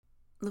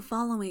The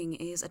following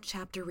is a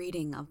chapter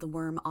reading of the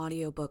Worm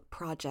audiobook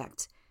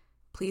project.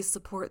 Please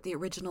support the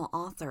original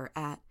author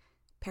at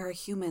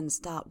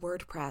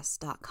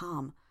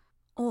parahumans.wordpress.com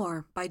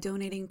or by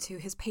donating to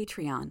his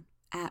Patreon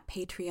at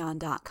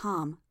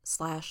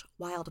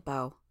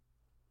patreon.com/wildbow.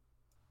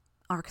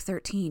 Arc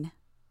 13,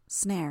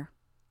 Snare,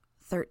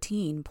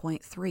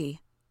 13.3.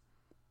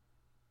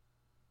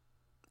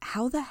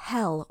 How the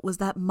hell was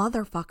that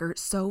motherfucker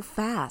so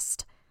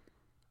fast?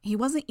 He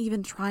wasn't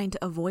even trying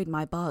to avoid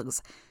my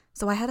bugs,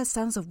 so I had a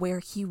sense of where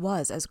he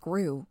was as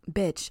Gru,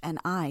 Bitch, and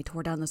I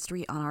tore down the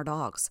street on our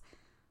dogs.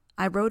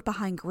 I rode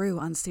behind Gru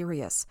on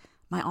Sirius,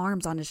 my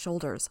arms on his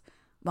shoulders,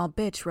 while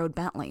Bitch rode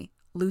Bentley,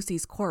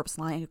 Lucy's corpse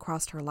lying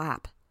across her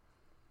lap.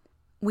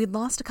 We'd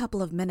lost a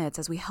couple of minutes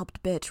as we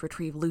helped Bitch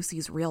retrieve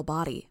Lucy's real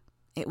body.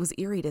 It was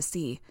eerie to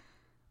see.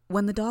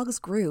 When the dogs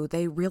grew,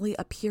 they really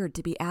appeared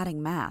to be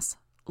adding mass,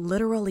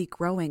 literally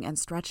growing and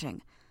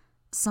stretching.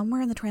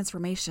 Somewhere in the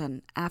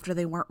transformation, after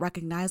they weren't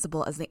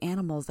recognizable as the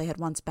animals they had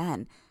once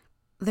been,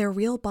 their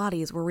real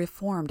bodies were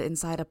reformed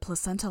inside a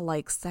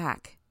placenta-like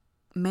sac.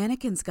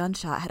 Mannequin's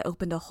gunshot had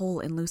opened a hole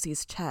in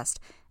Lucy's chest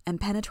and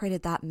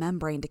penetrated that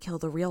membrane to kill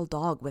the real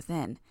dog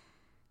within.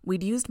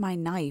 We'd used my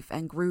knife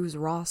and Gru's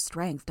raw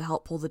strength to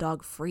help pull the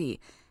dog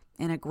free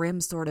in a grim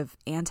sort of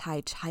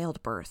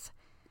anti-childbirth.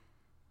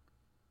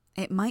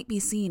 It might be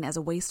seen as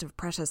a waste of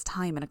precious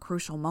time in a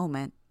crucial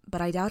moment,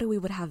 but I doubted we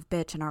would have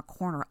Bitch in our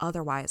corner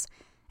otherwise,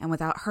 and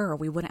without her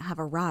we wouldn't have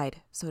a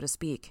ride, so to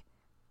speak.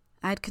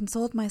 I'd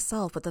consoled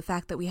myself with the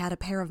fact that we had a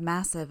pair of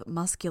massive,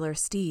 muscular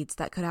steeds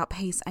that could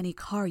outpace any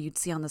car you'd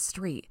see on the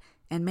street,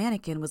 and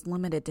Mannequin was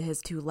limited to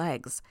his 2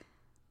 legs.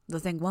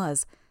 The thing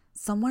was,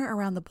 somewhere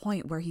around the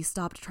point where he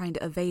stopped trying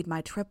to evade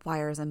my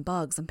tripwires and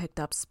bugs and picked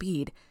up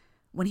speed,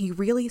 when he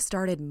really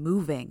started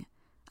moving,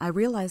 I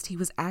realized he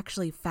was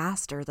actually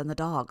faster than the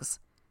dogs.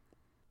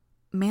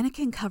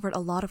 Mannequin covered a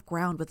lot of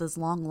ground with his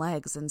long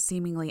legs and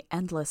seemingly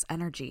endless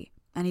energy,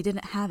 and he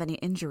didn't have any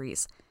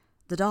injuries.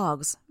 The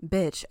dogs,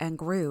 Bitch and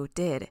Gru,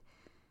 did.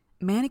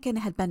 Mannequin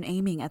had been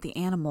aiming at the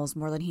animals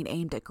more than he'd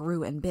aimed at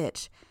Gru and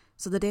Bitch,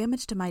 so the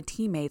damage to my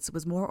teammates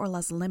was more or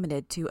less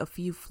limited to a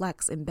few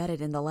flecks embedded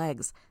in the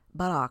legs,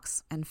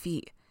 buttocks, and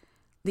feet.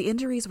 The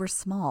injuries were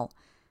small,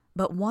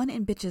 but one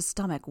in Bitch's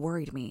stomach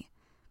worried me.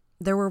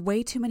 There were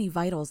way too many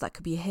vitals that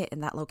could be hit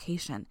in that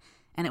location,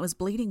 and it was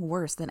bleeding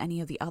worse than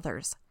any of the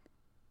others.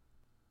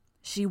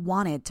 She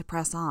wanted to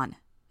press on,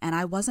 and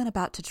I wasn't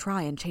about to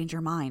try and change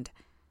her mind.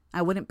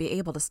 I wouldn't be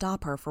able to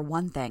stop her for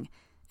one thing,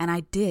 and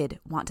I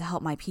did want to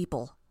help my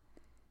people.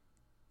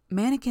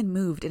 Mannequin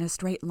moved in a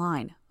straight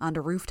line,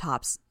 onto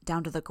rooftops,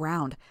 down to the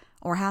ground,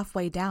 or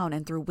halfway down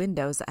and through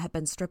windows that had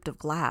been stripped of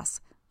glass,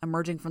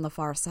 emerging from the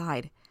far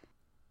side.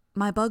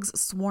 My bugs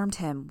swarmed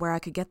him where I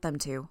could get them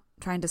to,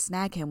 trying to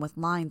snag him with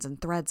lines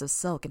and threads of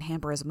silk and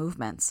hamper his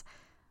movements.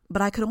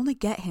 But I could only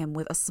get him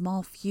with a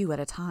small few at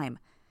a time.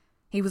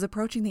 He was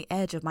approaching the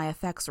edge of my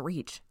effect's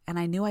reach, and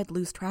I knew I'd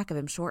lose track of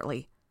him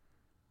shortly.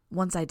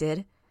 Once I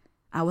did,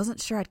 I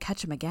wasn't sure I'd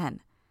catch him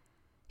again.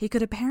 He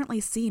could apparently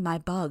see my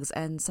bugs,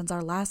 and since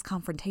our last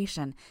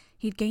confrontation,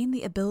 he'd gained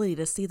the ability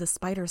to see the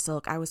spider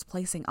silk I was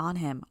placing on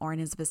him or in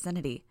his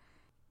vicinity.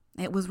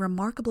 It was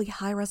remarkably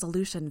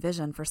high-resolution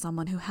vision for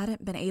someone who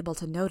hadn't been able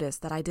to notice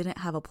that I didn't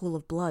have a pool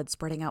of blood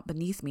spreading out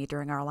beneath me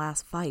during our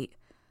last fight.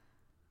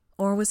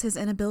 Or was his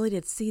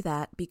inability to see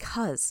that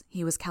because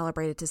he was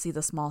calibrated to see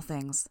the small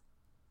things?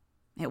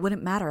 It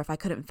wouldn't matter if I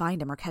couldn't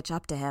find him or catch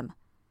up to him.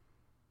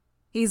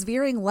 "He's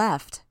veering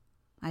left,"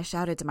 I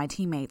shouted to my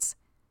teammates.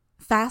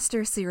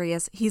 "Faster,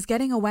 Sirius, he's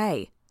getting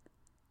away."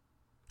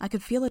 I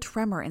could feel a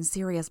tremor in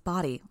Sirius'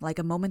 body, like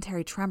a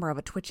momentary tremor of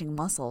a twitching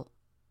muscle,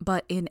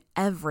 but in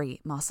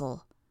every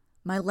muscle.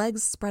 My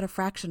legs spread a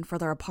fraction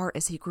further apart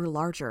as he grew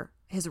larger,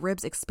 his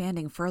ribs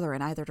expanding further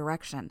in either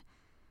direction.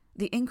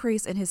 The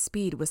increase in his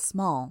speed was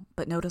small,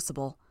 but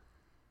noticeable.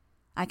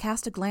 I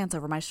cast a glance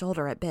over my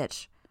shoulder at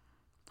Bitch.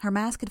 Her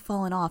mask had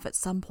fallen off at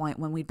some point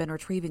when we'd been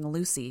retrieving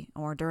Lucy,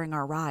 or during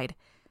our ride.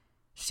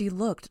 She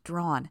looked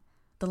drawn,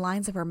 the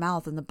lines of her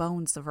mouth and the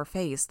bones of her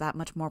face that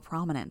much more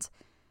prominent.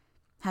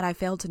 Had I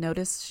failed to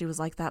notice she was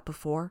like that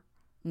before?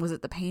 Was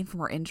it the pain from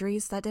her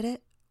injuries that did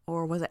it?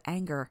 Or was it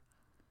anger?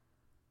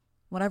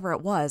 Whatever it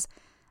was,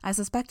 I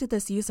suspected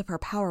this use of her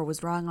power was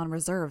drawing on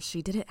reserves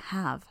she didn't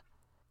have.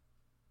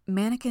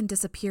 Mannequin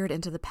disappeared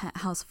into the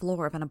penthouse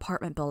floor of an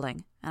apartment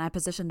building, and I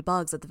positioned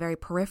bugs at the very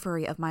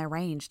periphery of my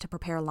range to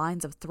prepare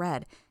lines of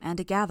thread and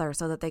to gather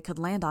so that they could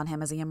land on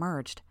him as he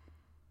emerged.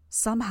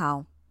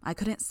 Somehow, I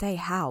couldn't say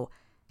how,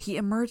 he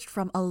emerged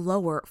from a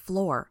lower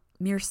floor,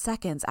 mere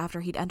seconds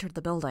after he'd entered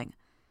the building.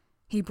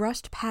 He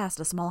brushed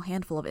past a small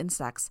handful of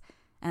insects,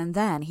 and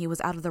then he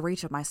was out of the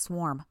reach of my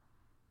swarm.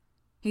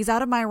 "He's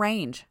out of my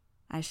range,"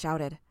 I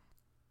shouted.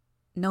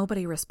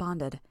 Nobody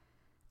responded.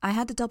 I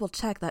had to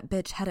double-check that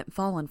Bitch hadn't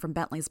fallen from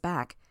Bentley's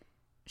back.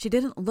 She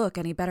didn't look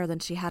any better than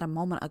she had a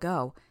moment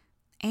ago,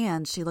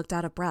 and she looked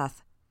out of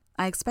breath.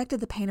 I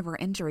expected the pain of her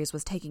injuries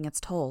was taking its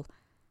toll.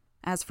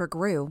 As for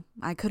Gru,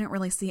 I couldn't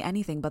really see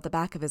anything but the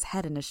back of his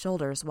head and his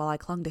shoulders while I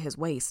clung to his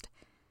waist.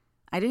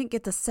 I didn't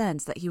get the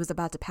sense that he was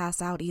about to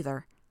pass out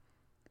either.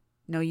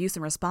 No use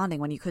in responding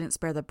when you couldn't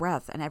spare the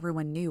breath and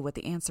everyone knew what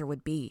the answer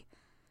would be.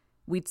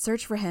 We'd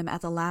searched for him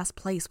at the last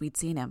place we'd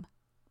seen him.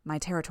 My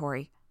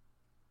territory.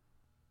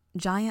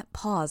 Giant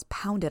paws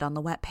pounded on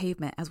the wet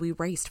pavement as we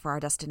raced for our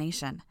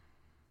destination.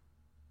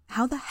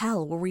 How the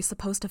hell were we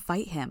supposed to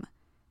fight him?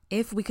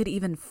 If we could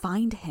even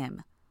find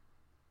him?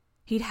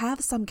 He'd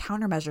have some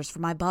countermeasures for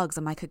my bugs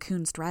and my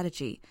cocoon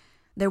strategy.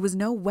 There was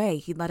no way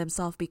he'd let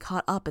himself be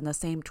caught up in the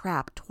same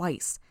trap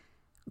twice.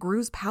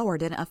 Gru's power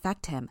didn't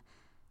affect him.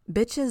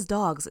 Bitch's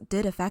dogs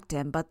did affect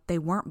him, but they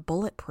weren't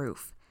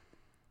bulletproof.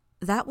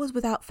 That was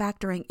without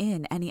factoring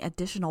in any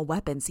additional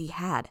weapons he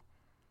had.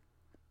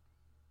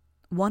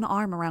 One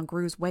arm around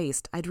Gru's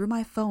waist, I drew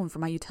my phone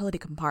from my utility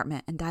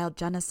compartment and dialed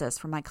Genesis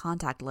from my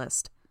contact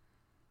list.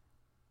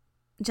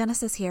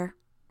 Genesis here.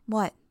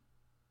 What?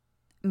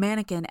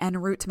 Mannequin en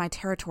route to my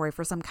territory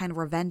for some kind of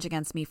revenge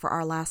against me for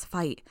our last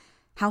fight.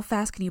 How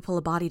fast can you pull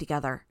a body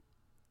together?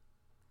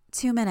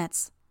 2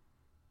 minutes.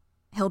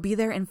 He'll be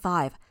there in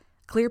 5.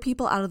 Clear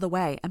people out of the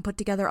way and put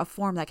together a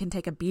form that can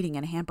take a beating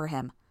and hamper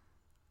him.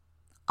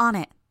 On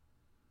it.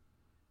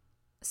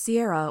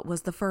 Sierra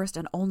was the first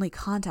and only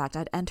contact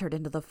I'd entered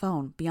into the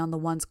phone beyond the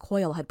ones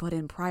Coyle had put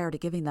in prior to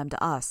giving them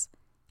to us.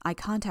 I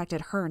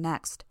contacted her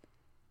next.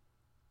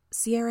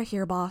 Sierra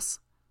here, boss.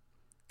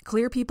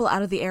 Clear people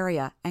out of the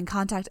area and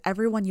contact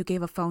everyone you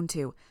gave a phone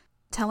to,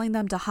 telling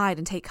them to hide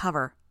and take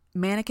cover.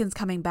 Mannequin's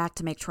coming back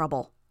to make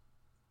trouble.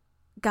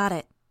 Got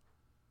it.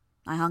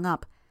 I hung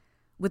up.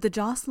 With the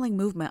jostling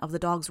movement of the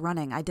dogs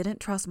running, I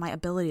didn't trust my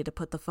ability to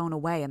put the phone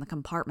away in the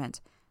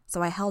compartment,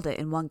 so I held it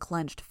in one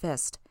clenched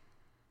fist.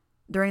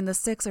 During the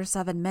 6 or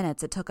 7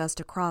 minutes it took us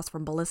to cross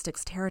from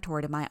Ballistic's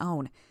territory to my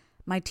own,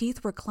 my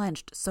teeth were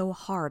clenched so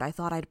hard I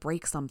thought I'd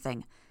break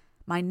something.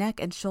 My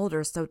neck and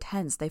shoulders so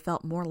tense they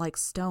felt more like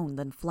stone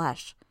than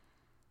flesh.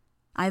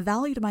 I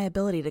valued my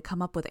ability to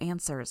come up with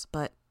answers,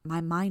 but my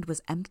mind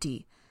was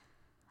empty.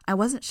 I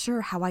wasn't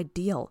sure how I'd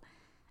deal,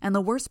 and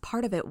the worst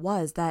part of it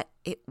was that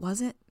it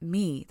wasn't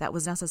me that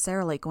was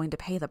necessarily going to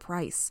pay the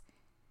price.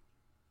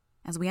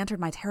 As we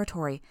entered my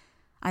territory,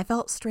 I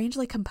felt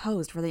strangely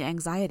composed for the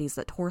anxieties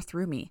that tore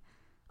through me,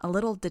 a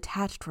little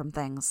detached from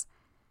things.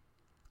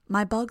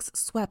 My bugs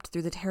swept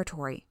through the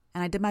territory,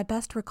 and I did my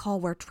best to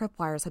recall where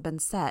tripwires had been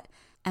set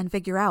and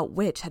figure out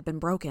which had been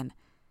broken.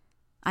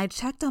 I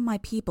checked on my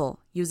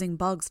people, using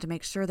bugs to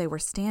make sure they were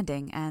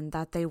standing and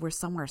that they were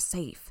somewhere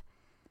safe.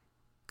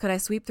 Could I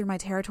sweep through my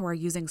territory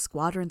using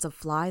squadrons of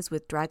flies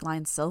with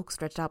dragline silk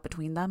stretched out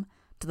between them,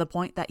 to the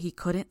point that he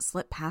couldn't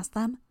slip past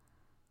them?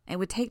 It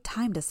would take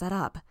time to set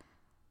up.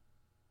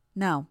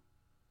 No,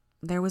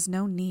 there was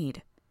no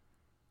need.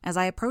 As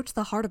I approached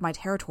the heart of my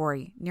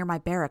territory, near my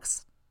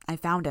barracks, I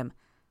found him,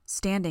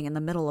 standing in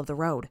the middle of the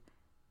road.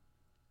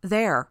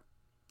 There!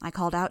 I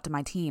called out to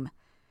my team.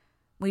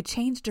 We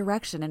changed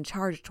direction and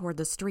charged toward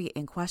the street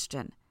in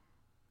question.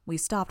 We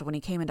stopped when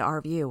he came into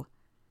our view.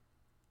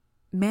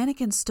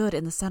 Mannequin stood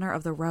in the center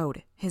of the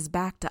road, his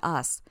back to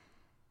us.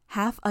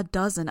 6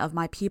 of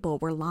my people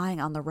were lying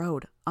on the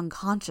road,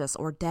 unconscious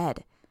or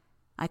dead.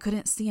 I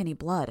couldn't see any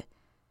blood.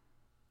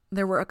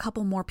 There were a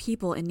couple more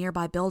people in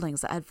nearby buildings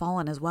that had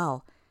fallen as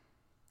well.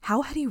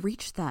 How had he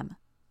reached them?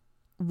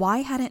 Why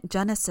hadn't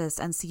Genesis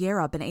and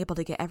Sierra been able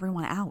to get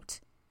everyone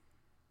out?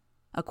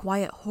 A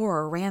quiet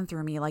horror ran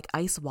through me like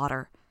ice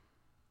water.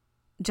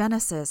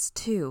 Genesis,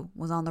 too,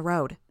 was on the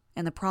road,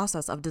 in the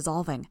process of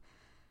dissolving.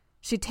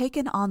 She'd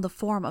taken on the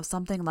form of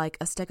something like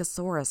a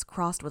stegosaurus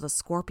crossed with a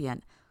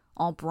scorpion,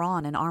 all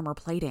brawn and armor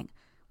plating,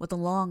 with a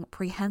long,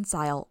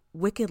 prehensile,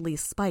 wickedly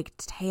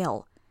spiked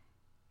tail.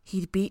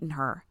 He'd beaten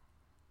her.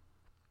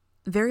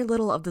 Very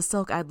little of the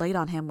silk I'd laid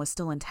on him was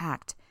still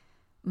intact.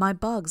 My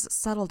bugs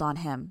settled on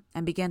him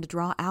and began to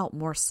draw out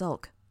more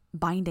silk,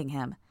 binding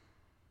him.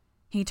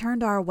 He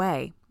turned our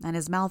way, and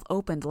his mouth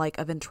opened like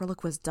a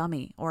ventriloquist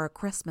dummy or a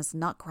Christmas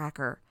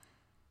nutcracker.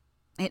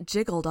 It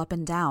jiggled up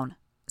and down,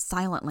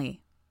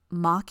 silently,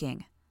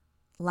 mocking,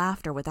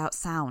 laughter without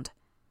sound.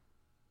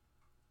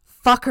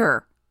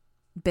 "Fucker!"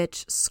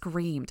 Bitch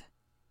screamed.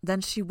 Then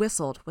she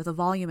whistled with a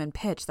volume and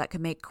pitch that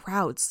could make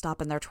crowds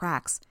stop in their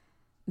tracks.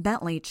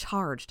 Bentley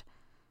charged.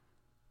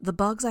 The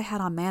bugs I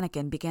had on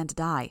Mannequin began to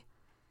die.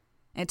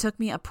 It took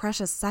me a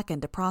precious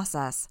second to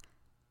process.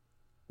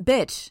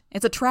 "Bitch,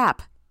 it's a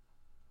trap!"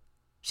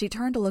 She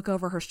turned to look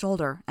over her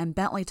shoulder, and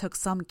Bentley took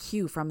some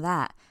cue from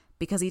that,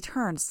 because he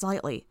turned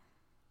slightly.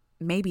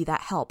 Maybe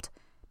that helped,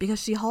 because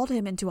she hauled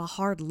him into a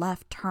hard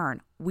left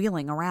turn,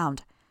 wheeling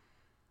around.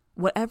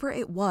 Whatever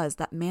it was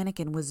that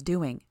Mannequin was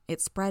doing, it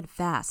spread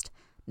fast,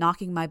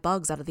 knocking my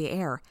bugs out of the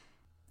air,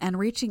 and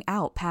reaching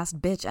out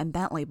past Bitch and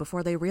Bentley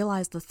before they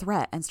realized the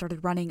threat and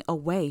started running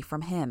away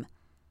from him.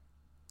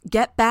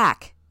 "Get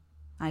back!"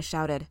 I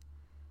shouted.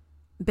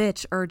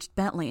 Bitch urged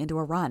Bentley into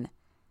a run.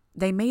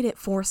 They made it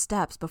 4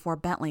 steps before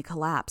Bentley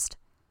collapsed.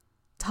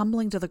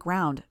 Tumbling to the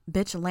ground,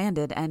 Bitch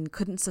landed and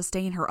couldn't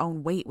sustain her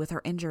own weight with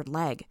her injured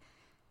leg.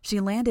 She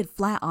landed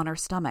flat on her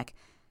stomach,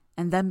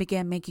 and then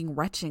began making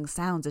retching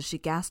sounds as she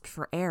gasped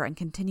for air and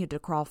continued to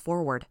crawl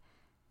forward.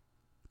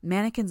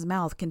 Mannequin's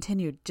mouth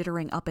continued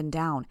jittering up and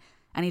down,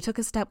 and he took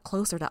a step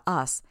closer to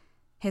us,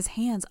 his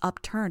hands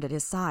upturned at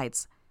his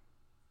sides.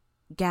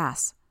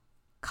 Gas.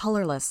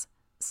 Colorless,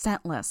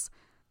 scentless,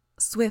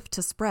 swift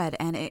to spread,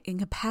 and it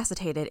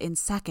incapacitated in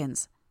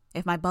seconds.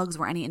 If my bugs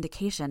were any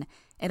indication,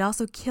 it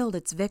also killed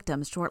its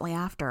victims shortly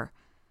after.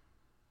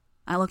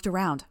 I looked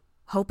around,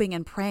 hoping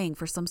and praying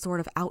for some sort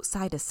of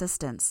outside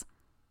assistance.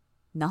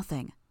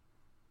 Nothing.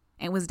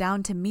 It was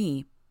down to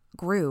me,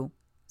 Gru,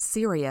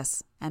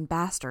 Sirius, and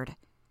Bastard.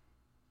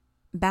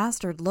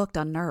 Bastard looked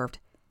unnerved.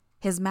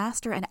 His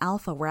master and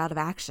Alpha were out of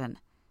action.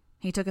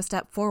 He took a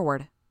step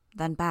forward,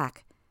 then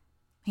back.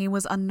 He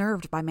was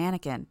unnerved by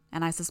Mannequin,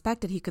 and I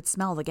suspected he could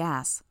smell the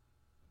gas.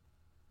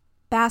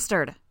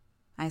 "Bastard,"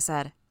 I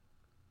said.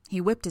 He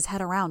whipped his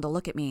head around to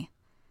look at me.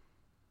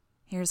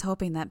 Here's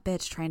hoping that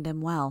bitch trained him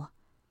well.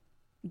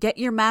 "Get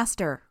your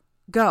master.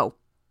 Go.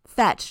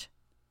 Fetch."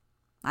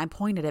 I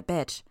pointed at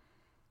bitch.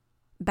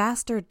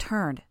 Bastard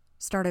turned,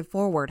 started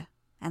forward,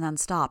 and then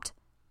stopped.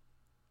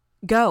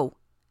 "Go.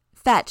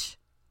 Fetch.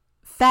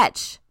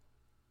 Fetch."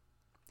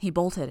 He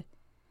bolted.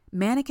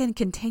 Mannequin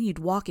continued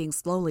walking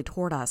slowly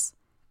toward us.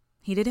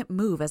 He didn't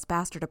move as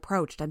Bastard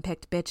approached and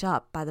picked bitch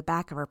up by the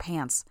back of her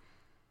pants.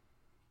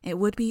 It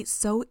would be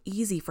so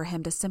easy for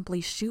him to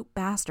simply shoot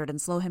Bastard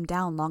and slow him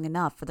down long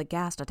enough for the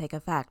gas to take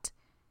effect.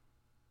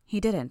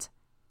 He didn't.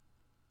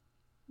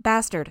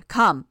 "Bastard,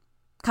 come!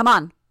 Come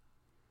on!"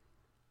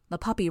 The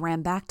puppy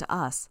ran back to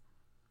us.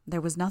 There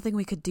was nothing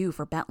we could do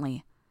for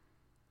Bentley.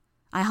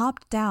 I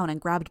hopped down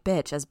and grabbed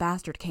bitch as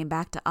Bastard came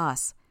back to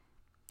us.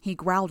 He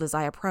growled as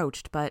I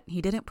approached, but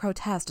he didn't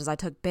protest as I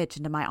took bitch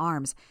into my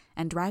arms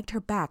and dragged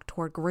her back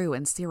toward Gru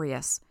and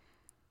Sirius.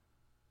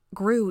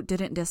 Gru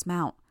didn't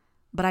dismount,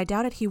 but I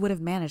doubted he would have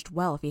managed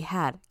well if he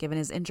had, given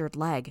his injured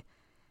leg.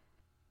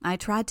 I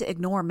tried to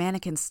ignore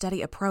Mannequin's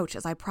steady approach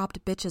as I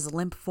propped bitch's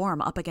limp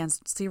form up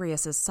against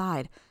Sirius's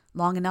side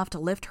long enough to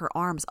lift her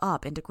arms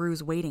up into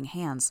Gru's waiting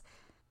hands.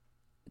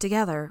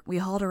 Together, we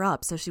hauled her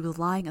up so she was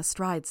lying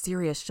astride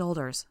Sirius'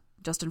 shoulders,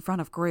 just in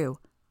front of Gru.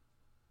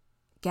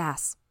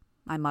 "Gas,"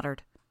 I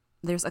muttered.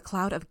 "There's a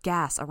cloud of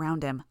gas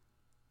around him."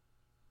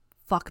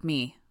 "Fuck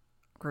me,"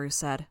 Gru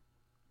said.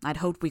 "I'd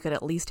hoped we could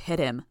at least hit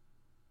him."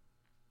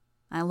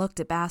 I looked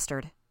at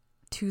Bastard.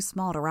 Too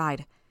small to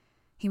ride.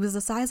 He was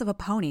the size of a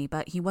pony,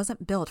 but he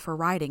wasn't built for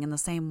riding in the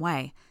same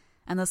way,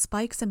 and the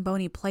spikes and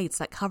bony plates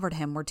that covered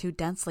him were too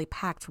densely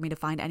packed for me to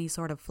find any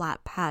sort of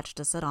flat patch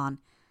to sit on.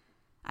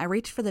 I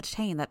reached for the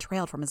chain that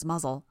trailed from his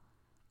muzzle.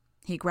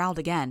 He growled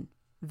again,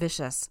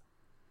 vicious.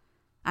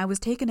 I was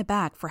taken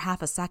aback for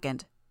half a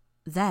second.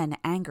 Then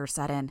anger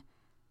set in.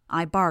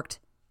 I barked,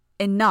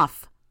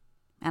 "Enough!"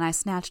 and I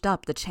snatched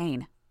up the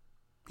chain.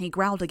 He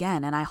growled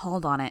again, and I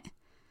hauled on it.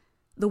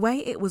 The way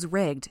it was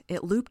rigged,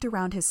 it looped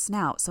around his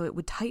snout so it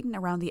would tighten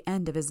around the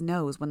end of his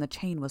nose when the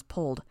chain was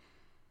pulled.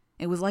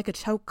 It was like a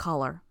choke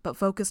collar, but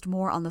focused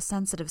more on the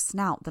sensitive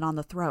snout than on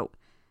the throat.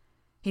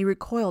 He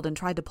recoiled and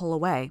tried to pull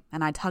away,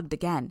 and I tugged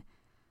again.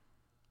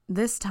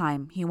 This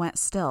time, he went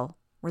still,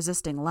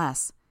 resisting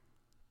less.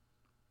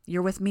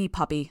 "You're with me,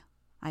 puppy,"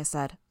 I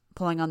said,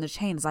 pulling on the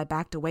chain as I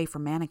backed away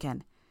from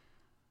Mannequin.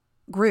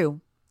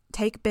 "Gru,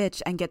 take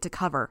bitch and get to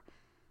cover.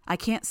 I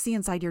can't see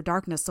inside your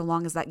darkness so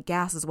long as that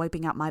gas is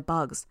wiping out my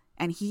bugs,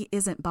 and he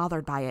isn't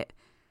bothered by it.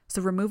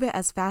 So remove it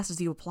as fast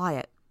as you apply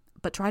it,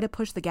 but try to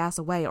push the gas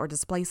away or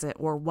displace it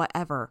or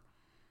whatever."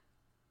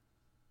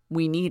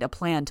 "We need a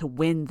plan to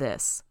win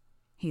this,"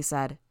 he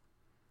said.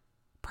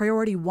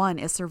 "Priority 1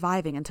 is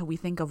surviving until we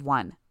think of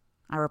one,"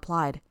 I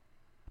replied.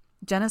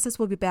 "Genesis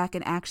will be back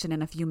in action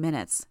in a few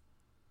minutes."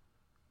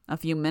 "A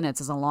few minutes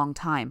is a long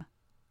time."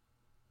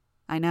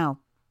 "I know."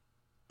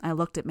 I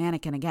looked at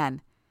Mannequin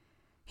again.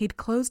 He'd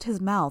closed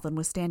his mouth and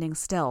was standing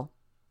still.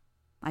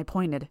 I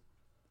pointed.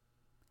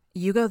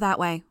 "You go that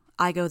way,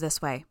 I go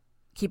this way.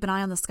 Keep an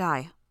eye on the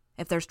sky.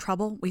 If there's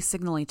trouble, we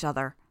signal each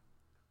other."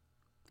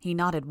 He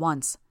nodded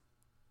once.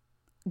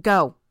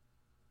 "Go."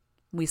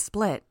 We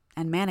split,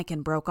 and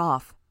Mannequin broke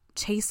off,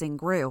 chasing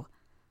Gru.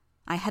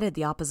 I headed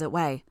the opposite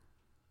way.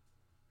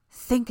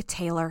 "Think,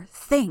 Taylor,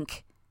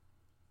 think!"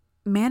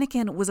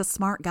 Mannequin was a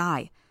smart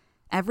guy.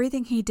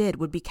 Everything he did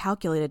would be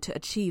calculated to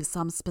achieve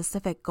some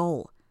specific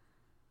goal.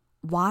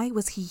 Why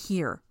was he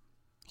here?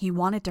 He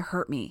wanted to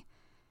hurt me.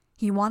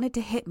 He wanted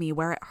to hit me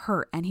where it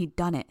hurt, and he'd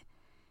done it.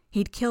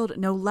 He'd killed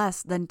no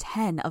less than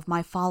 10 of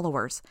my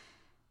followers.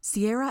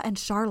 Sierra and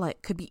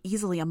Charlotte could be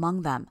easily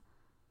among them.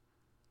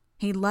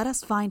 He'd let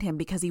us find him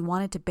because he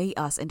wanted to bait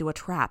us into a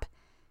trap.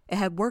 It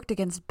had worked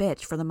against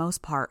bitch for the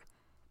most part.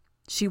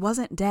 She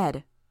wasn't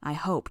dead, I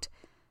hoped,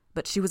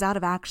 but she was out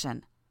of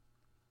action.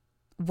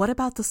 What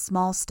about the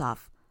small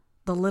stuff,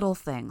 the little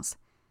things?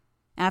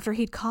 After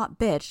he'd caught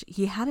bitch,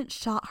 he hadn't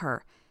shot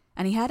her,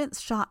 and he hadn't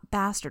shot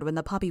Bastard when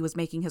the puppy was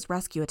making his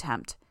rescue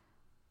attempt.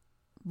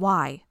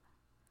 Why?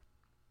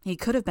 He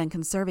could have been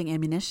conserving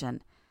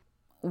ammunition.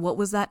 What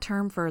was that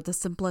term for the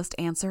simplest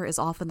answer is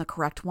often the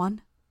correct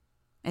one?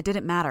 It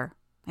didn't matter.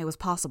 It was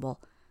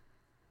possible.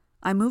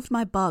 I moved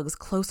my bugs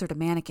closer to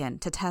Mannequin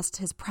to test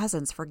his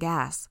presence for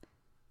gas.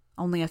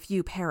 Only a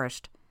few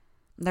perished.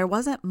 There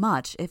wasn't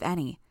much, if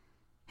any.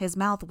 His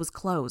mouth was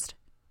closed.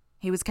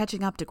 He was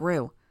catching up to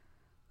Gru.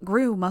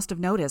 Gru must have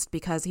noticed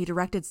because he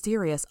directed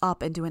Sirius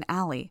up into an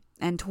alley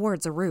and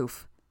towards a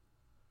roof.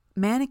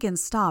 Mannequin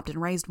stopped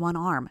and raised one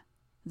arm,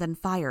 then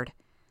fired.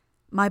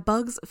 My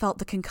bugs felt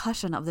the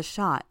concussion of the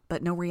shot,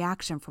 but no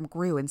reaction from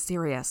Gru and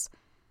Sirius.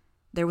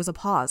 There was a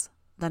pause,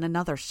 then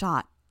another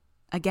shot.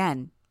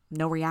 Again,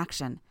 no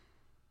reaction.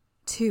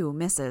 2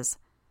 misses.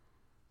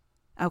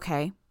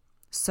 Okay,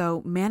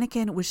 so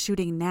Mannequin was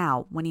shooting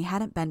now when he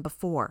hadn't been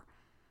before.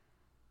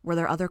 Were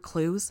there other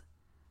clues?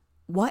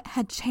 What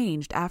had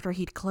changed after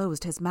he'd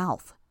closed his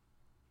mouth?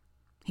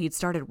 He'd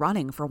started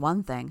running, for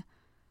one thing.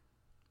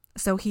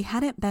 So he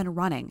hadn't been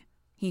running.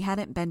 He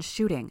hadn't been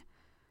shooting.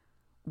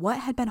 What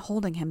had been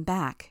holding him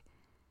back?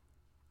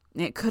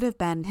 It could have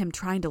been him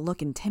trying to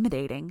look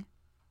intimidating,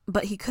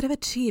 but he could have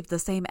achieved the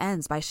same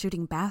ends by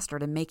shooting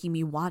Bastard and making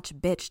me watch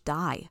bitch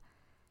die.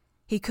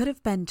 He could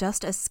have been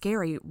just as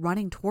scary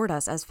running toward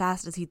us as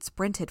fast as he'd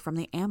sprinted from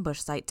the ambush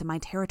site to my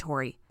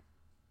territory.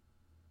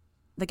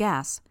 The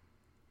gas.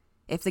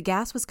 If the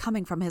gas was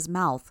coming from his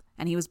mouth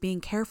and he was being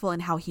careful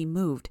in how he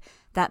moved,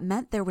 that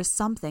meant there was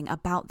something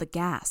about the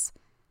gas.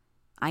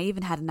 I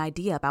even had an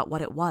idea about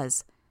what it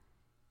was.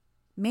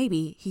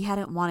 Maybe he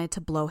hadn't wanted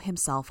to blow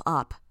himself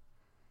up.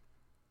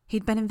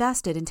 He'd been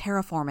invested in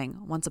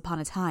terraforming once upon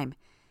a time,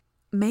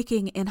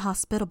 making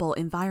inhospitable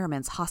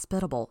environments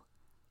hospitable.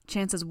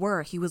 Chances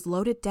were he was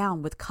loaded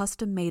down with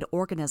custom-made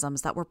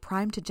organisms that were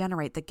primed to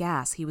generate the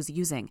gas he was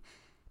using,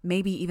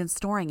 maybe even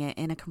storing it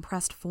in a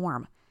compressed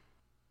form.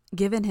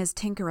 Given his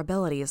tinker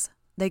abilities,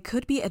 they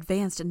could be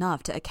advanced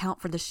enough to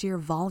account for the sheer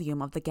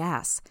volume of the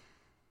gas.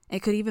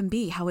 It could even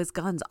be how his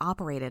guns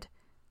operated,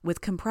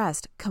 with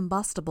compressed,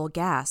 combustible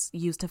gas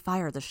used to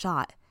fire the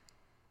shot.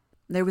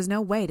 There was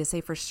no way to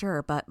say for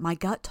sure, but my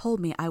gut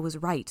told me I was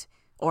right,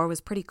 or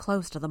was pretty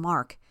close to the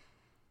mark.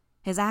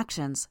 His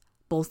actions,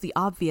 both the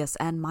obvious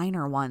and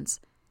minor ones,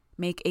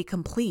 make a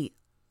complete,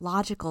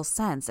 logical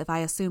sense if I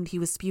assumed he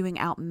was spewing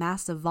out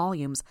massive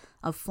volumes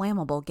of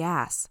flammable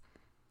gas.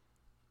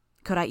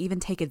 Could I even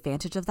take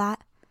advantage of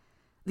that?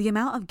 The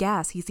amount of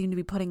gas he seemed to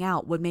be putting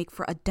out would make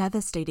for a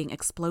devastating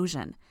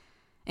explosion.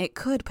 It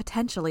could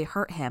potentially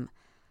hurt him,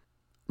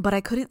 but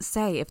I couldn't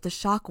say if the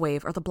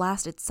shockwave or the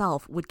blast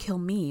itself would kill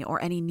me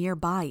or any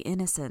nearby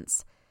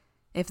innocents.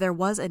 If there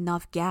was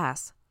enough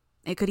gas,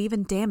 it could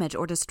even damage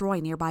or destroy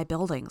nearby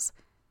buildings.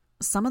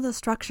 Some of the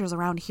structures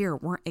around here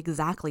weren't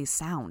exactly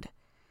sound.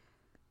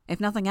 If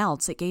nothing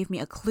else, it gave me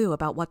a clue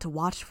about what to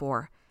watch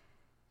for.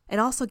 It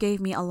also gave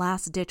me a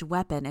last-ditch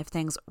weapon if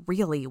things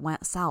really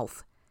went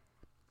south.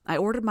 I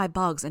ordered my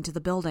bugs into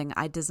the building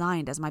I'd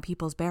designed as my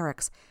people's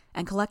barracks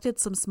and collected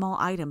some small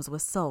items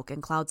with silk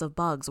and clouds of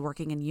bugs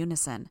working in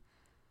unison.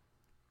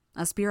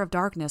 A spear of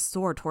darkness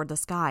soared toward the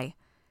sky.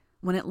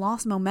 When it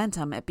lost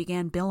momentum, it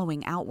began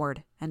billowing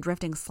outward and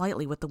drifting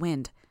slightly with the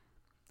wind.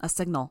 A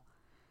signal.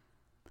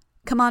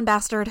 "Come on,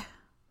 Bastard,"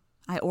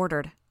 I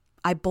ordered.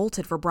 I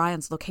bolted for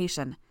Brian's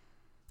location.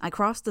 I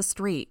crossed the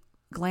street,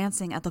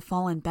 glancing at the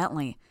fallen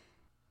Bentley,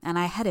 and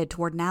I headed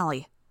toward an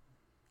alley.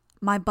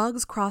 My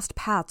bugs crossed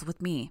paths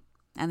with me,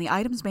 and the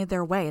items made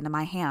their way into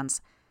my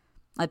hands.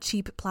 A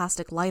cheap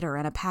plastic lighter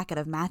and a packet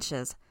of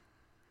matches.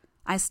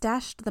 I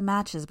stashed the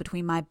matches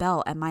between my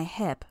belt and my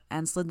hip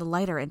and slid the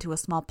lighter into a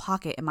small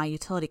pocket in my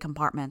utility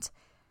compartment.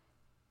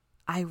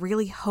 I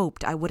really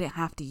hoped I wouldn't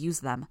have to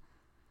use them.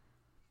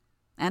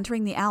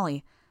 Entering the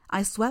alley,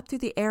 I swept through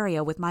the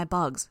area with my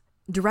bugs,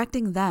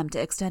 directing them to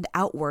extend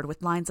outward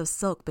with lines of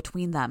silk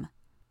between them.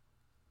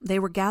 They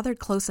were gathered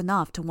close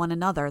enough to one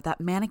another that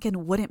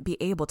Mannequin wouldn't be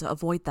able to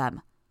avoid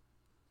them.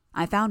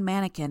 I found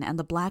Mannequin and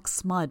the black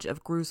smudge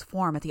of Gru's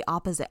form at the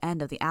opposite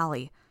end of the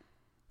alley.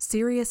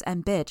 Sirius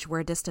and Bitch were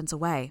a distance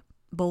away,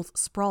 both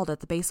sprawled at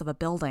the base of a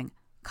building,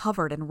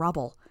 covered in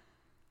rubble.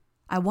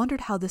 I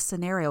wondered how this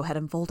scenario had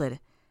unfolded.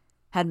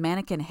 Had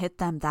Mannequin hit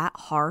them that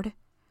hard?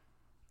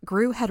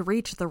 Gru had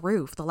reached the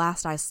roof the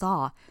last I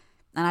saw,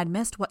 and I'd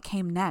missed what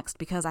came next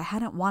because I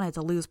hadn't wanted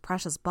to lose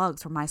precious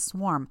bugs from my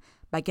swarm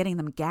by getting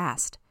them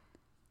gassed.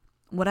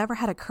 Whatever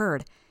had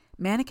occurred,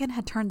 Mannequin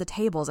had turned the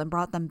tables and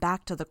brought them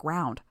back to the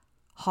ground.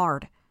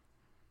 Hard.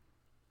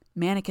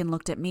 Mannequin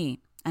looked at me,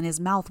 and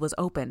his mouth was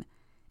open,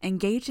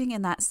 engaging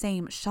in that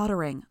same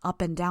shuddering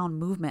up and down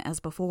movement as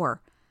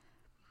before.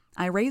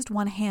 I raised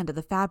one hand to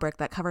the fabric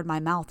that covered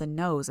my mouth and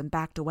nose and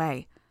backed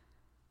away.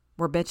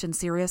 Were Bitch and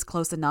Sirius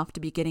close enough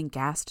to be getting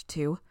gassed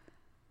too?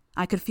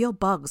 I could feel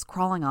bugs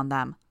crawling on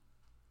them.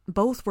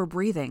 Both were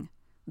breathing,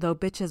 though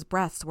Bitch's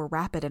breaths were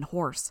rapid and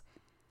hoarse.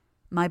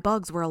 My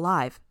bugs were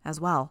alive, as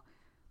well,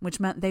 which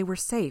meant they were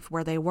safe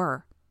where they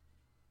were.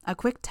 A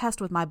quick test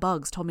with my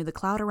bugs told me the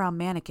cloud around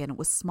Mannequin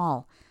was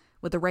small,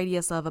 with a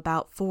radius of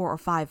about 4 or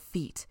 5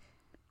 feet.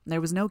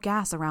 There was no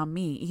gas around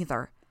me,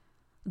 either.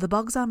 The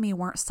bugs on me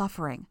weren't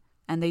suffering,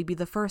 and they'd be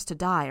the first to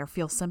die or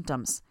feel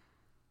symptoms.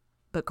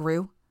 But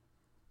Gru?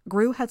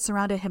 Gru had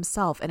surrounded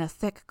himself in a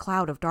thick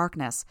cloud of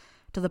darkness,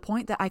 to the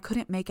point that I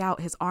couldn't make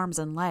out his arms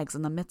and legs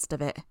in the midst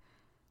of it.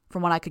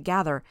 From what I could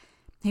gather,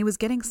 he was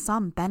getting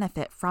some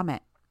benefit from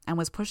it, and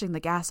was pushing the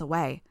gas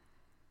away.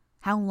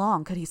 How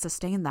long could he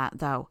sustain that,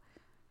 though?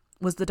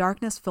 Was the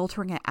darkness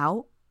filtering it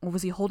out, or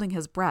was he holding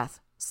his breath,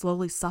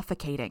 slowly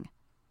suffocating?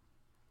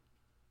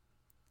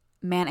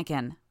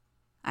 Mannequin,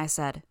 I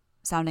said,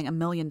 sounding a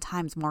million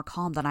times more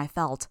calm than I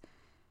felt.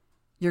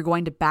 You're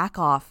going to back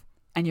off,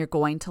 and you're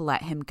going to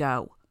let him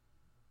go.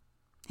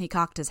 He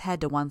cocked his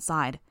head to one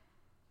side.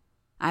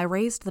 I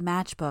raised the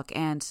matchbook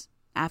and,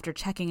 after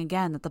checking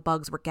again that the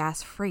bugs were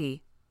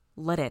gas-free,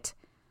 lit it.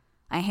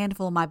 A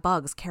handful of my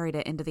bugs carried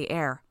it into the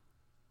air.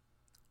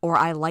 Or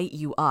I light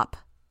you up,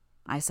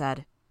 I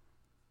said.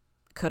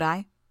 Could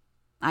I?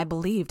 I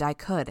believed I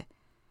could.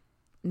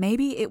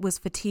 Maybe it was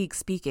fatigue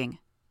speaking.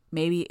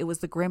 Maybe it was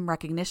the grim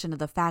recognition of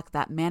the fact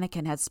that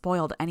Mannequin had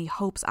spoiled any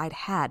hopes I'd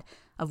had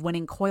of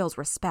winning Coyle's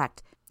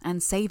respect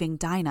and saving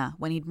Dinah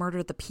when he'd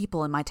murdered the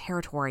people in my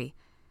territory.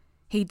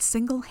 He'd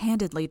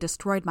single-handedly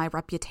destroyed my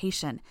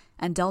reputation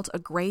and dealt a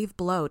grave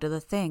blow to the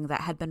thing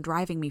that had been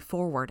driving me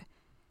forward.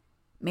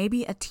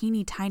 Maybe a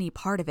teeny tiny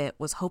part of it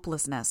was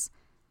hopelessness,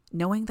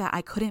 knowing that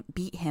I couldn't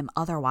beat him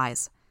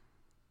otherwise.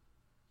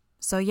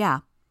 So yeah,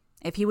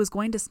 if he was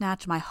going to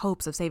snatch my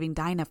hopes of saving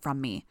Dinah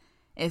from me,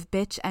 if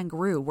Bitch and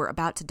Gru were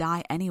about to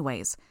die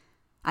anyways,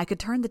 I could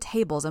turn the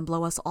tables and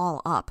blow us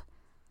all up.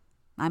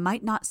 I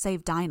might not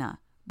save Dinah,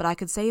 but I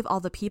could save all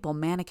the people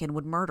Mannequin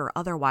would murder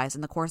otherwise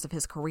in the course of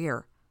his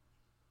career.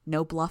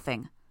 No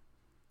bluffing.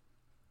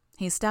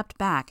 He stepped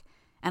back,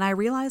 and I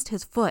realized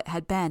his foot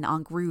had been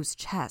on Gru's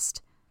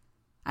chest.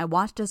 I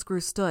watched as Gru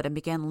stood and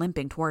began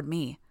limping toward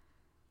me.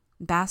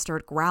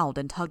 Bastard growled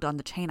and tugged on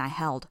the chain I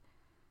held.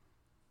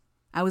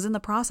 I was in the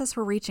process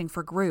for reaching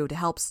for Gru to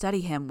help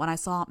steady him when I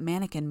saw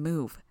Mannequin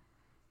move.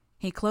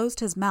 He closed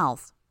his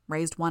mouth,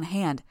 raised one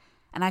hand,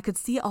 and I could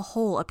see a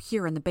hole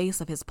appear in the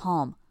base of his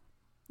palm.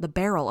 The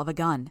barrel of a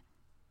gun.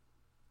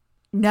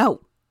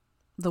 No!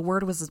 The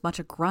word was as much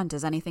a grunt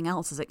as anything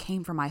else as it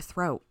came from my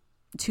throat,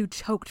 too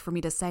choked for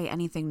me to say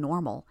anything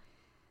normal.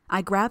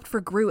 I grabbed for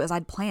Gru as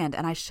I'd planned,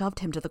 and I shoved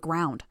him to the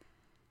ground.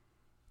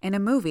 In a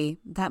movie,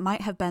 that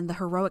might have been the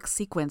heroic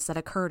sequence that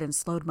occurred in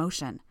slowed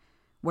motion,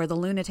 where the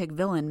lunatic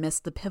villain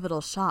missed the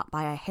pivotal shot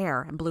by a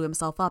hair and blew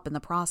himself up in the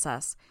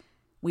process.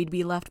 We'd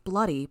be left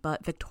bloody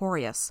but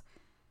victorious.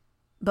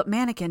 But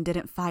Mannequin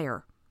didn't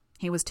fire.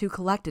 He was too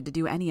collected to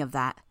do any of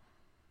that.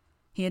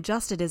 He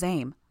adjusted his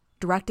aim,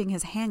 directing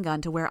his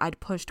handgun to where I'd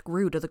pushed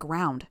Gru to the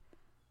ground.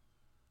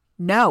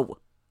 No,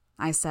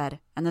 I said,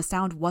 and the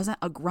sound wasn't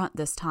a grunt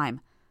this time.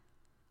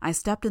 I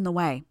stepped in the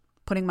way,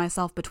 putting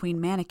myself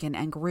between Mannequin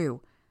and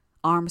Gru,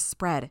 arms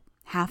spread,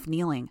 half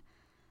kneeling.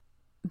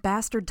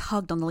 Bastard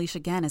tugged on the leash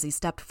again as he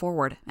stepped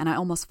forward, and I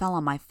almost fell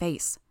on my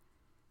face.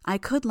 I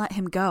could let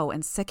him go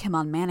and sick him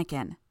on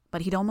Mannequin,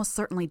 but he'd almost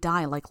certainly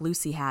die like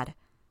Lucy had.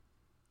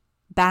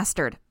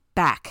 Bastard,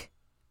 back,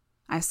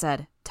 I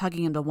said,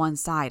 tugging him to one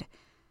side.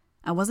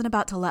 I wasn't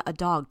about to let a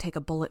dog take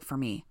a bullet for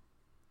me.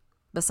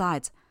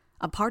 Besides,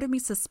 a part of me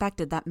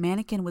suspected that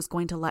Mannequin was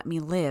going to let me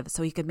live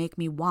so he could make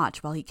me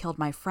watch while he killed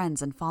my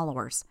friends and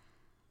followers.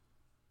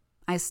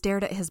 I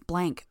stared at his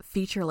blank,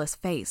 featureless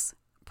face,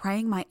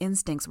 praying my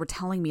instincts were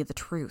telling me the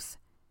truth.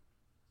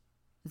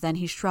 Then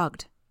he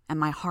shrugged, and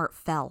my heart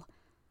fell.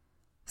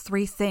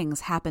 3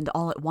 things happened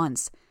all at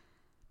once.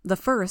 The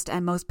first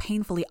and most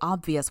painfully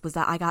obvious was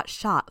that I got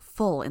shot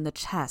full in the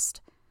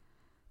chest.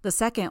 The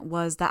second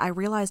was that I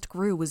realized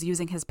Gru was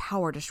using his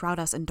power to shroud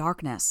us in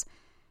darkness.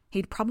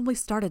 He'd probably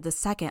started the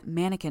second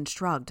Mannequin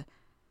shrugged.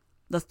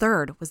 The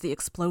third was the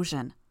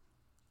explosion.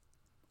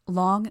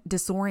 Long,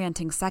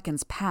 disorienting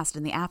seconds passed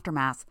in the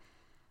aftermath.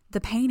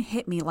 The pain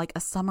hit me like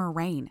a summer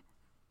rain.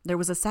 There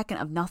was a second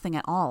of nothing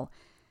at all.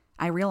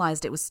 I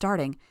realized it was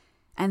starting,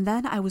 and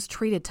then I was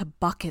treated to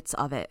buckets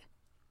of it.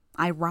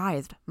 I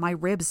writhed, my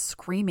ribs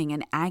screaming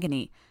in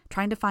agony,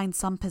 trying to find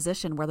some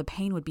position where the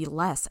pain would be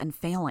less and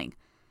failing.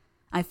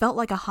 I felt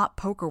like a hot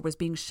poker was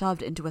being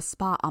shoved into a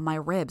spot on my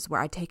ribs where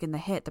I'd taken the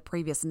hit the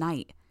previous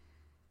night.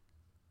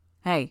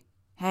 Hey,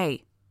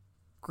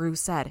 Gru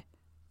said.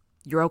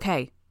 You're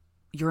okay.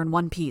 You're in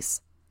one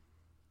piece.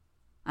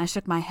 I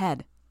shook my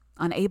head,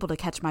 unable to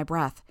catch my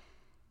breath.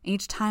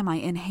 Each time I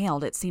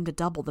inhaled, it seemed to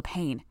double the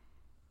pain.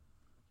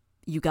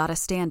 You gotta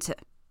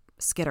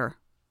skitter.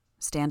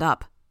 Stand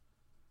up.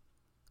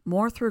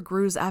 More through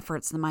Gru's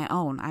efforts than my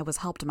own, I was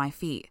helped to my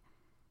feet.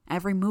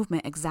 Every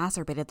movement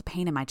exacerbated the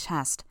pain in my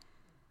chest.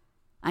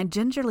 I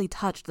gingerly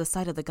touched the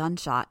site of the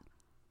gunshot.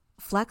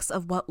 Flecks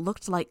of what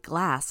looked like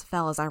glass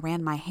fell as I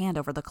ran my hand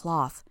over the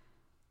cloth.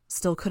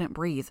 Still couldn't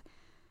breathe.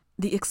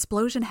 The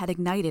explosion had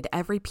ignited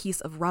every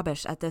piece of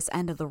rubbish at this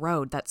end of the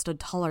road that stood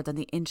taller than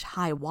the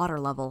inch-high water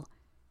level.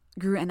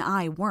 Gru and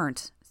I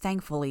weren't,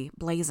 thankfully,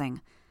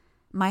 blazing.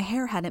 My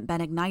hair hadn't been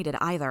ignited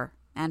either,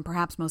 and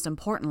perhaps most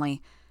importantly,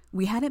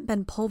 we hadn't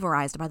been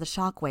pulverized by the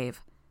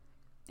shockwave.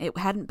 It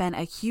hadn't been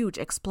a huge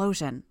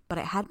explosion, but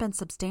it had been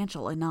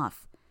substantial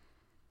enough.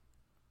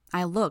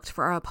 I looked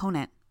for our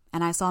opponent,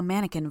 and I saw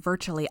Mannequin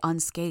virtually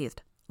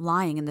unscathed,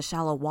 lying in the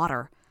shallow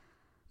water.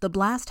 The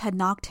blast had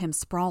knocked him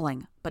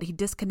sprawling, but he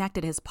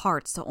disconnected his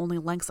parts so only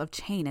lengths of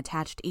chain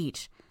attached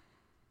each.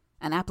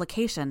 An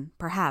application,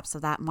 perhaps,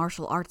 of that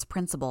martial arts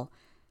principle.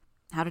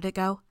 How did it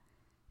go?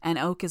 An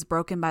oak is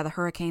broken by the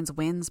hurricane's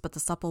winds, but the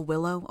supple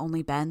willow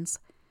only bends.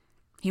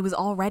 He was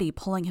already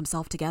pulling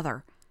himself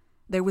together.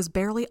 There was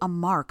barely a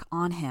mark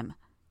on him.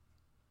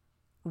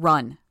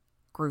 "Run,"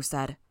 Gru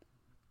said.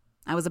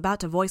 I was about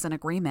to voice an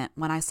agreement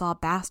when I saw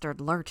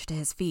Bastard lurch to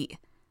his feet.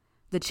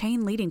 The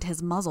chain leading to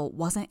his muzzle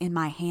wasn't in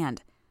my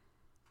hand.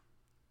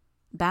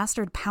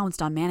 Bastard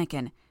pounced on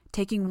Mannequin,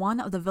 taking one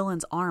of the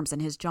villain's arms in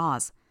his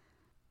jaws.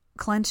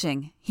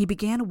 Clenching, he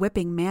began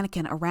whipping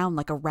Mannequin around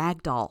like a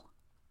rag doll.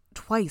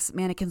 Twice,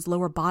 Mannequin's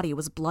lower body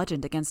was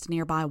bludgeoned against a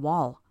nearby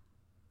wall.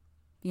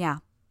 Yeah,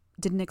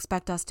 didn't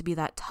expect us to be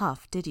that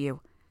tough, did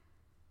you?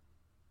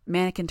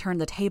 Mannequin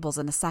turned the tables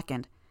in a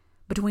second.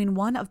 Between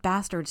one of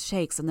Bastard's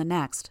shakes and the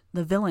next,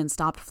 the villain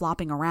stopped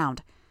flopping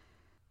around.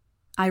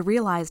 I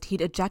realized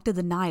he'd ejected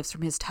the knives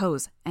from his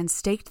toes and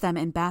staked them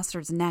in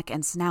Bastard's neck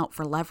and snout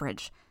for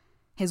leverage.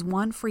 His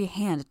one free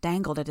hand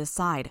dangled at his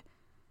side.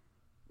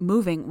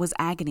 Moving was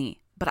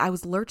agony, but I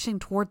was lurching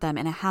toward them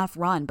in a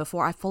half-run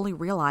before I fully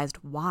realized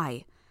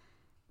why.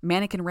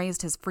 Mannequin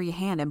raised his free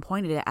hand and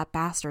pointed it at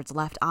Bastard's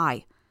left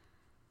eye.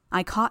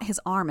 I caught his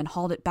arm and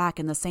hauled it back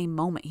in the same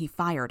moment he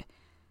fired.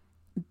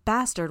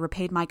 Bastard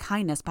repaid my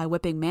kindness by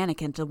whipping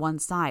Mannequin to one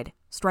side,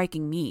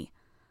 striking me.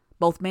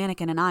 Both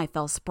Mannequin and I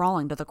fell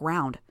sprawling to the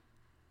ground.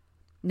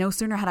 No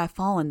sooner had I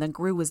fallen than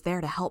Gru was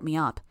there to help me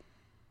up.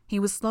 He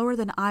was slower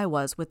than I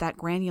was with that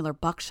granular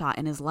buckshot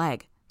in his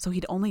leg, so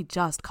he'd only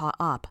just caught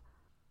up.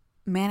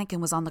 Mannequin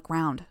was on the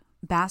ground,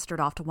 Bastard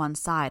off to one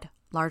side,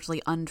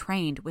 largely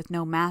untrained with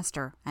no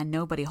master and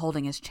nobody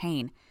holding his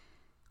chain.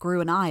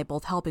 Gru and I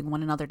both helping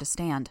one another to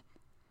stand.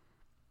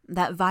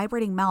 That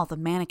vibrating mouth of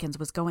Mannequin's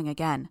was going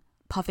again,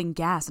 puffing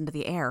gas into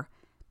the air,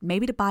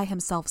 maybe to buy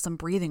himself some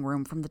breathing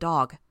room from the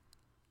dog.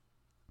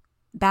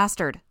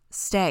 "Bastard,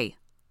 stay,"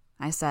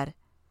 I said.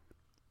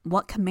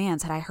 What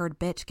commands had I heard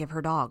bitch give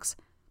her dogs?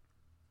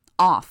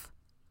 "Off."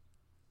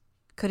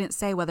 Couldn't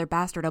say whether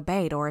Bastard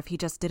obeyed or if he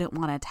just didn't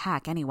want to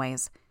attack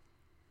anyways.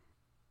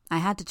 I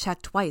had to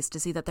check twice to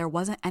see that there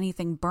wasn't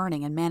anything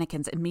burning in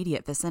Mannequin's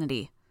immediate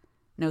vicinity.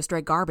 No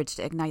stray garbage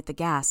to ignite the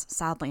gas,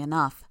 sadly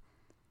enough.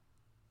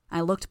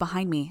 I looked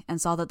behind me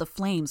and saw that the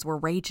flames were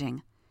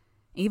raging.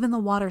 Even the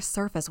water's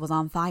surface was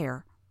on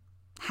fire.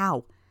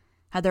 How?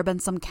 Had there been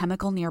some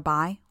chemical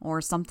nearby,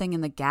 or something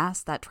in the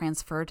gas that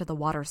transferred to the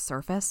water's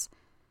surface?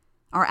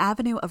 Our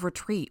avenue of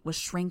retreat was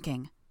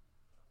shrinking.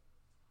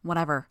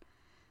 Whatever.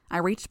 I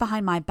reached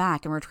behind my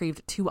back and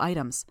retrieved 2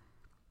 items.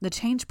 The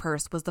change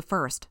purse was the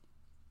first.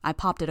 I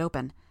popped it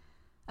open.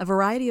 A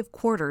variety of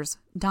quarters,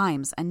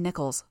 dimes, and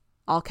nickels,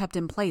 all kept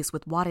in place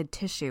with wadded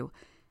tissue,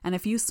 and a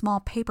few small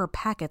paper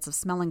packets of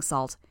smelling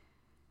salt.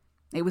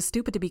 It was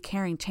stupid to be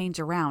carrying change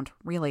around,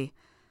 really,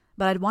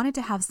 but I'd wanted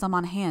to have some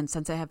on hand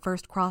since it had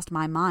first crossed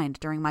my mind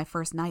during my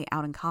first night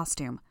out in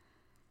costume.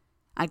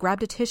 I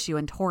grabbed a tissue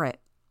and tore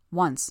it,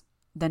 once,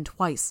 then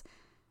twice,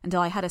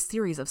 until I had a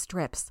series of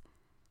strips.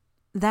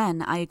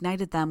 Then I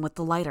ignited them with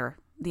the lighter,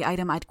 the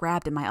item I'd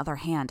grabbed in my other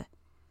hand.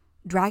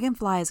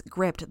 Dragonflies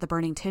gripped the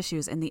burning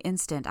tissues in the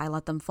instant I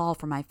let them fall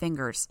from my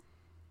fingers.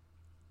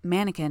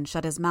 Mannequin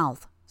shut his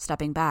mouth,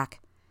 stepping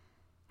back.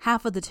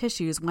 Half of the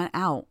tissues went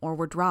out or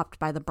were dropped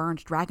by the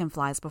burned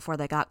dragonflies before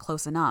they got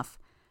close enough,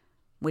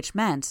 which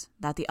meant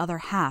that the other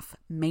half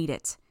made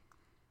it.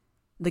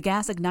 The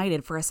gas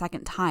ignited for a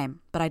second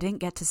time, but I didn't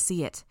get to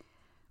see it.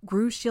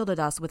 Gru shielded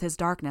us with his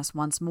darkness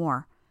once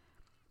more.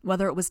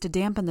 Whether it was to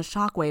dampen the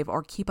shockwave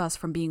or keep us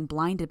from being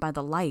blinded by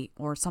the light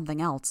or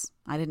something else,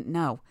 I didn't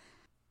know.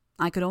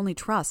 I could only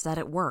trust that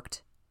it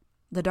worked.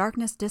 The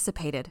darkness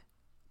dissipated.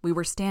 We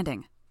were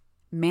standing.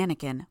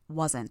 Mannequin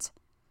wasn't.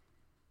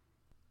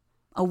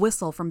 A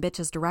whistle from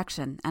Bitch's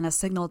direction and a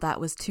signal that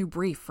was too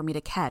brief for me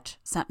to catch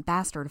sent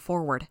Bastard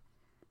forward.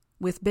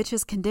 With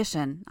Bitch's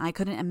condition, I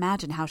couldn't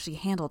imagine how she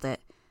handled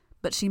it,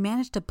 but she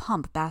managed to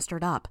pump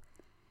Bastard up.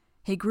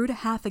 He grew to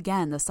half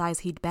again the size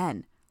he'd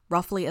been,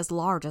 roughly as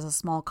large as a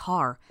small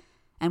car,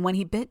 and when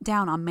he bit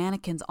down on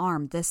Mannequin's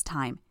arm this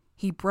time,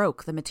 he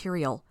broke the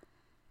material.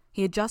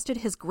 He adjusted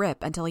his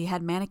grip until he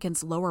had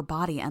Mannequin's lower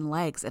body and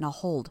legs in a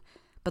hold,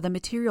 but the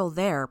material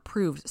there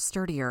proved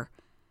sturdier.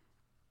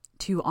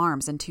 2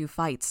 arms in 2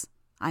 fights,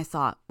 I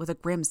thought, with a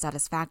grim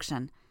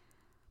satisfaction.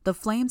 The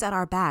flames at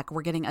our back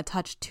were getting a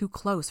touch too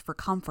close for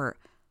comfort,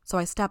 so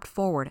I stepped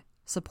forward,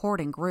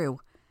 supporting Gru.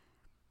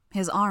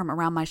 His arm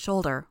around my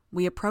shoulder,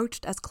 we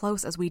approached as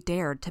close as we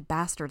dared to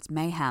Bastard's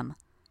mayhem.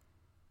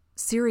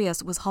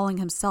 Sirius was hauling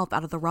himself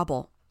out of the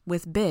rubble,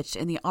 with Bitch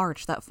in the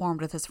arch that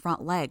formed with his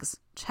front legs,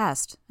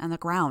 chest, and the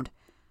ground.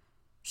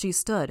 She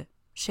stood,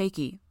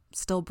 shaky,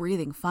 still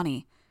breathing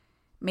funny,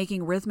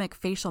 making rhythmic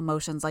facial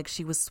motions like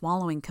she was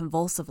swallowing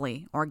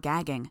convulsively or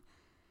gagging.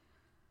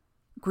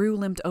 Gru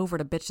limped over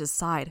to Bitch's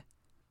side.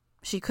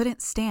 She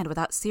couldn't stand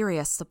without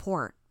Sirius'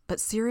 support, but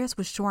Sirius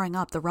was shoring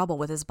up the rubble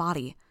with his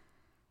body.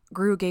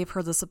 Gru gave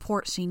her the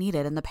support she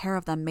needed, and the pair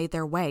of them made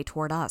their way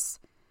toward us.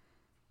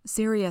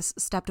 Sirius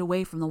stepped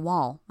away from the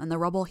wall, and the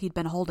rubble he'd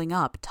been holding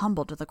up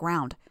tumbled to the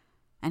ground,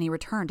 and he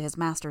returned to his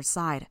master's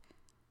side.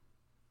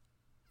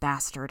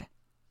 "Bastard,"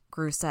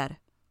 Gru said.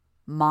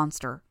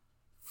 "Monster.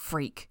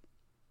 Freak."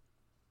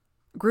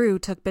 Gru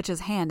took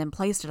Bitch's hand and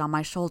placed it on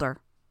my shoulder.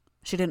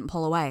 She didn't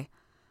pull away.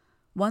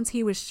 Once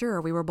he was sure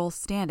we were both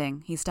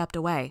standing, he stepped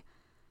away.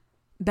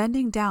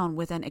 Bending down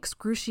with an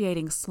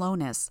excruciating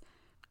slowness,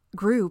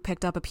 Gru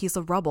picked up a piece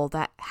of rubble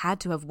that had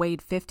to have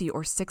weighed 50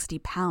 or 60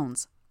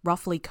 pounds,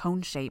 roughly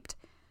cone-shaped.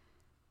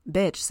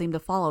 Bitch seemed to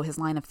follow his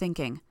line of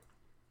thinking.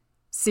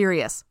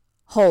 Serious.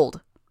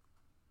 Hold.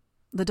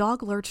 The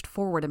dog lurched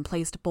forward and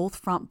placed both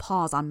front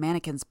paws on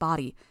Mannequin's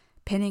body,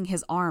 pinning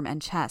his arm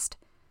and chest.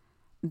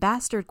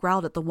 Bastard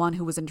growled at the one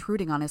who was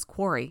intruding on his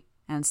quarry,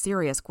 and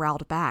Sirius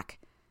growled back.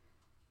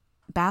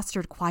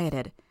 Bastard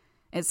quieted.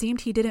 It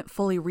seemed he didn't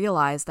fully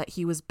realize that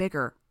he was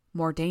bigger,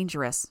 more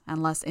dangerous,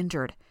 and less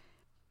injured.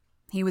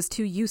 He was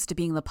too used to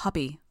being the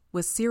puppy,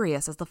 with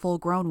Sirius as the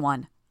full-grown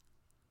one.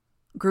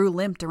 Gru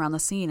limped around the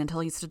scene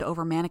until he stood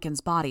over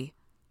Mannequin's body.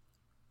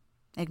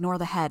 Ignore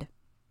the head,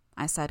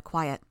 I said,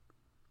 quiet.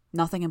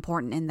 Nothing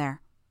important in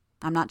there.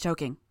 I'm not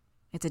joking.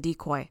 It's a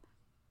decoy.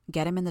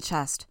 Get him in the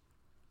chest.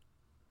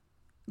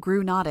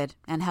 Gru nodded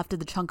and hefted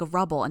the chunk of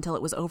rubble until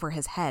it was over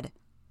his head,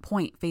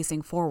 point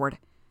facing forward.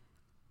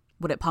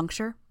 Would it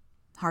puncture?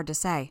 Hard to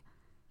say.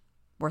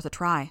 Worth a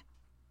try.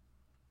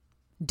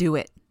 Do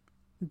it.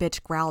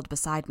 Bitch growled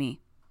beside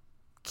me.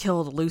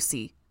 Killed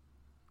Lucy.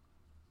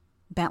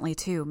 Bentley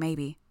too,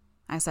 maybe,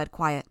 I said,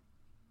 quiet.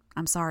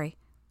 I'm sorry.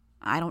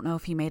 I don't know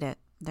if he made it.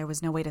 There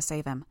was no way to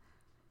save him.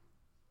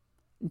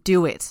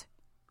 Do it,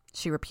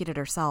 she repeated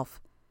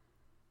herself.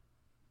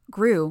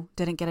 Gru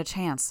didn't get a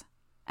chance.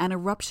 An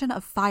eruption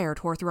of fire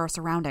tore through our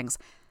surroundings.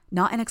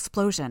 Not an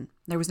explosion.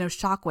 There was no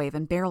shockwave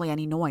and barely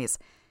any noise.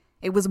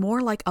 It was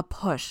more like a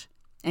push,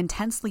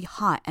 intensely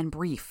hot and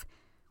brief.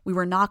 We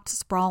were knocked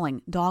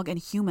sprawling, dog and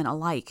human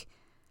alike.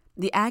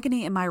 The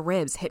agony in my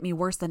ribs hit me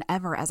worse than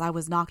ever as I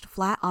was knocked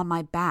flat on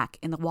my back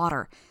in the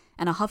water,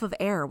 and a huff of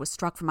air was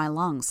struck from my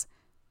lungs.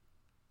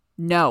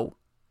 No,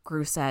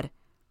 Gru said.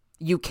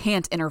 You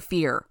can't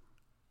interfere.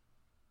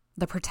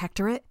 The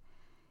Protectorate?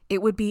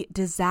 It would be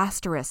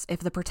disastrous if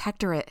the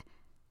Protectorate...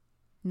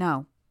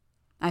 No.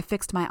 I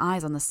fixed my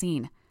eyes on the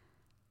scene.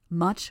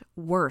 Much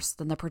worse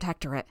than the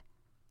Protectorate.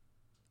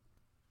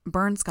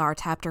 Burnscar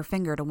tapped her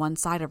finger to one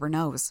side of her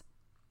nose.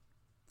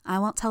 I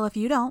won't tell if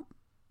you don't.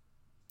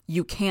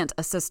 You can't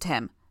assist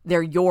him.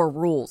 They're your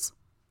rules.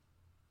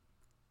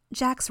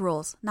 Jack's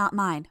rules, not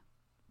mine.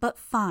 But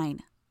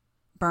fine,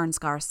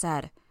 Burnscar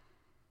said.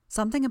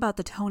 Something about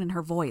the tone in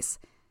her voice.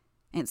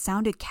 It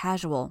sounded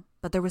casual,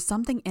 but there was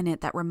something in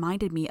it that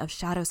reminded me of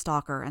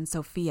Shadowstalker and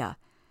Sophia.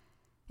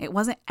 It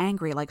wasn't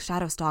angry like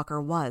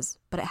Shadowstalker was,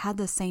 but it had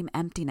the same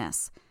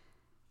emptiness.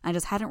 I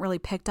just hadn't really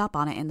picked up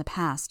on it in the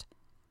past.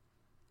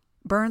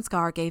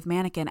 Burnscar gave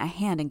Mannequin a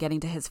hand in getting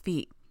to his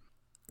feet.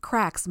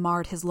 Cracks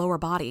marred his lower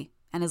body,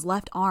 and his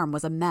left arm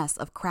was a mess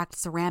of cracked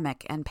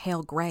ceramic and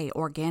pale gray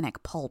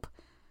organic pulp.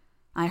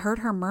 I heard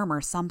her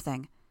murmur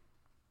something.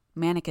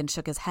 Mannequin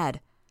shook his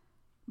head.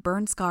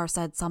 Burnscar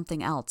said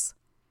something else.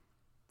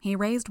 He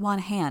raised one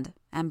hand,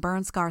 and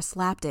Burnscar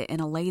slapped it in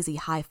a lazy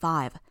high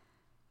five.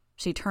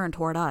 She turned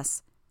toward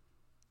us.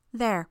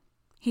 There,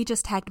 he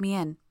just tagged me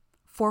in.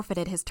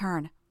 Forfeited his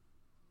turn.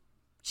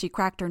 She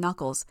cracked her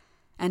knuckles,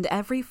 and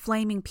every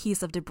flaming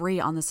piece of debris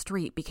on the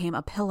street became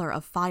a pillar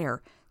of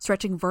fire,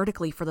 stretching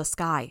vertically for the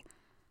sky.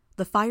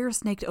 The fire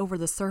snaked over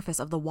the surface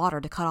of the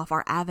water to cut off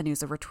our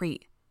avenues of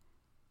retreat.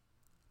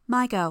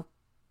 My go.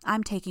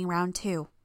 I'm taking round 2.